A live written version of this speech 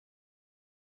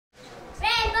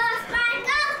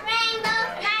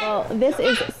Well, this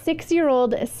is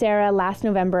 6-year-old Sarah last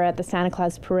November at the Santa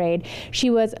Claus Parade. She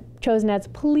was chosen as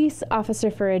police officer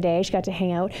for a day. She got to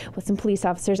hang out with some police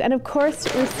officers and, of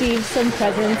course, received some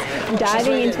presents.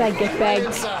 Diving into that gift bag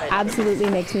absolutely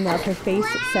makes me melt. Her face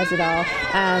says it all.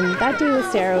 That day with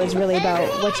Sarah was really about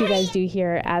what you guys do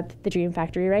here at the Dream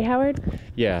Factory, right, Howard?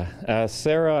 Yeah,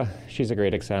 Sarah, she's a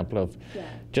great example of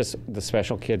just the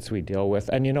special kids we deal with.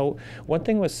 And you know, one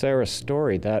thing with Sarah's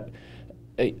story that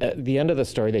at the end of the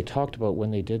story, they talked about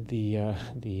when they did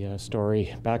the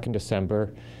story back in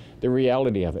December, the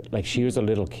reality of it. Like, she was a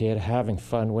little kid having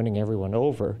fun, winning everyone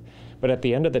over. But at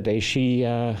the end of the day, she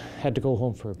had to go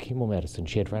home for chemo medicine.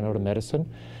 She had run out of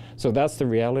medicine. So that's the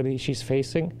reality she's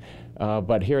facing.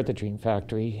 But here at the Dream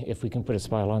Factory, if we can put a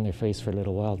smile on their face for a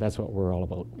little while, that's what we're all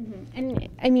about. Mm-hmm. And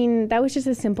I mean, that was just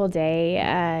a simple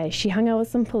day. She hung out with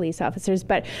some police officers,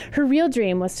 but her real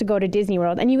dream was to go to Disney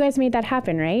World. And you guys made that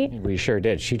happen, right? We sure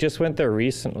did. She just went there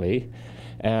recently.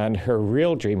 And her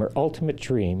real dream, her ultimate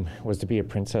dream, was to be a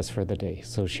princess for the day.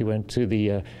 So she went to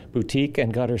the boutique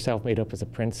and got herself made up as a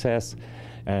princess.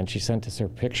 And she sent us her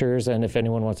pictures. And if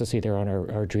anyone wants to see, they're on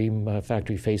our Dream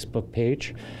Factory Facebook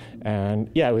page. And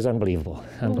yeah, it was unbelievable.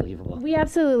 Unbelievable. We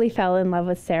absolutely fell in love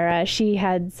with Sarah. She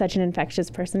had such an infectious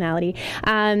personality.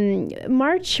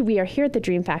 March, we are here at the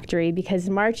Dream Factory because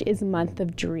March is Month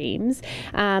of Dreams,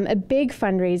 a big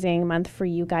fundraising month for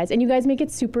you guys. And you guys make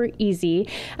it super easy.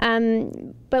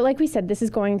 But like we said, this is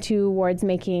going towards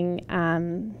making,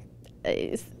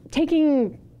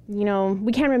 you know,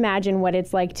 we can't imagine what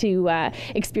it's like to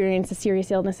experience a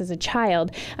serious illness as a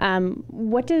child.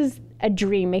 What does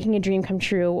making a dream come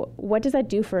true, what does that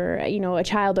do for, you know, a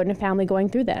child or a family going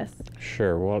through this?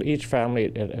 Sure. Well, each family,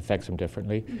 it affects them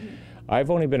differently. Mm-hmm.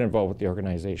 I've only been involved with the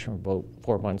organization for about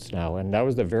 4 months now, and that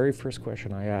was the very first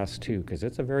question I asked too, because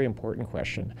it's a very important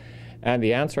question. And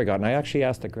the answer I got, and I actually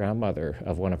asked the grandmother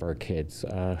of one of our kids.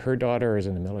 Her daughter is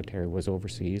in the military, was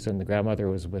overseas, and the grandmother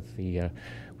was with the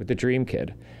Dream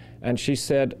Kid. And she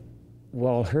said,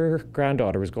 well, her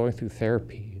granddaughter was going through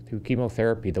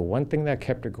chemotherapy. The one thing that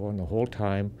kept her going the whole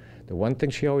time, the one thing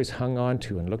she always hung on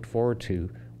to and looked forward to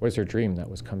was her dream that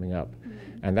was coming up.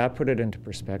 Mm-hmm. And that put it into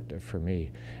perspective for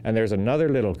me. And there's another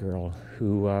little girl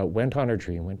who went on her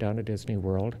dream, went down to Disney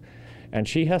World, and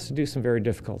she has to do some very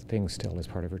difficult things still as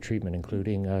part of her treatment,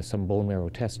 including some bone marrow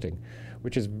testing,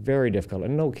 which is very difficult,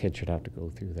 and no kid should have to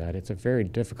go through that. It's a very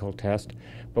difficult test,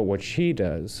 but what she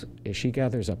does is she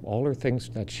gathers up all her things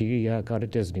that she got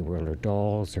at Disney World, her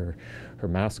dolls, her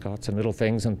mascots and little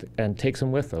things, and takes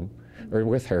them with her,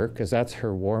 because that's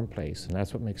her warm place, and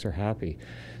that's what makes her happy.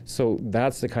 So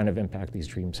that's the kind of impact these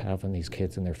dreams have on these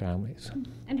kids and their families.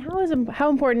 And how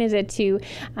important is it to,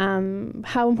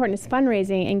 how important is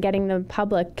fundraising and getting the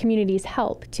public, communities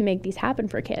help to make these happen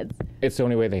for kids? It's the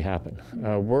only way they happen.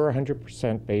 We're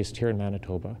 100% based here in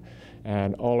Manitoba,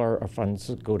 and all our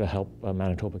funds go to help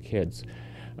Manitoba kids.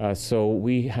 So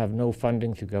we have no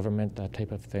funding through government, that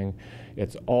type of thing.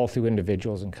 It's all through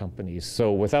individuals and companies.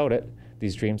 So without it,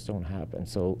 these dreams don't happen.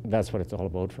 So that's what it's all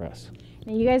about for us.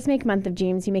 Now, you guys make Month of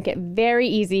Dreams. You make it very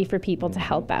easy for people to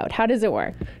help out. How does it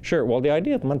work? Sure. Well, the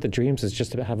idea of Month of Dreams is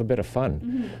just to have a bit of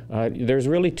fun. Mm-hmm. There's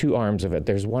really two arms of it.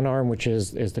 There's one arm which is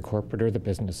the corporate or the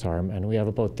business arm, and we have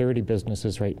about 30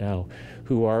 businesses right now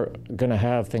who are going to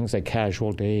have things like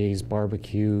casual days,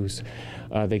 barbecues.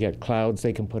 They get clouds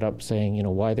they can put up saying, you know,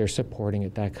 why they're supporting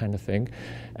it, that kind of thing.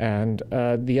 And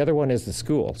the other one is the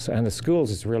schools. And the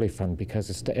schools is really fun because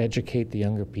it's to educate the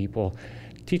younger people,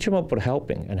 teach them about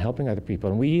helping and helping other people.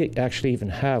 And we actually even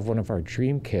have one of our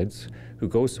dream kids who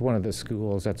goes to one of the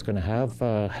schools that's going to have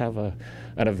an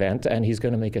event, and he's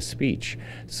going to make a speech.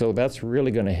 So that's really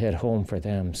going to hit home for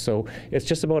them. So it's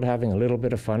just about having a little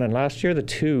bit of fun. And last year, the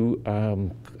two,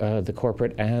 the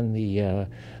corporate and the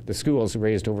schools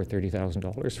raised over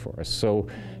 $30,000 for us. So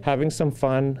having some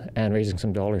fun and raising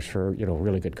some dollars for, you know,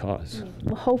 really good cause.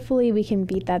 Well, hopefully we can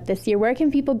beat that this year. Where can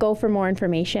people go for more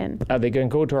information? They can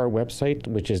go to our website,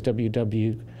 which is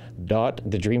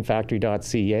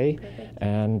www.thedreamfactory.ca,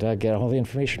 and get all the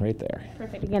information right there.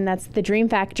 Perfect. Again, that's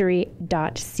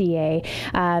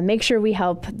thedreamfactory.ca. Make sure we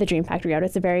help the Dream Factory out.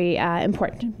 It's a very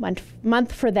important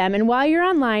month for them. And while you're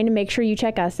online, make sure you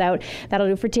check us out. That'll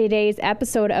do for today's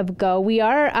episode of Go. We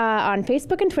are on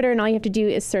Facebook and Twitter, and all you have to do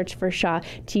is search for Shaw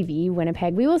TV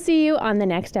Winnipeg. We will see you on the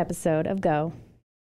next episode of Go.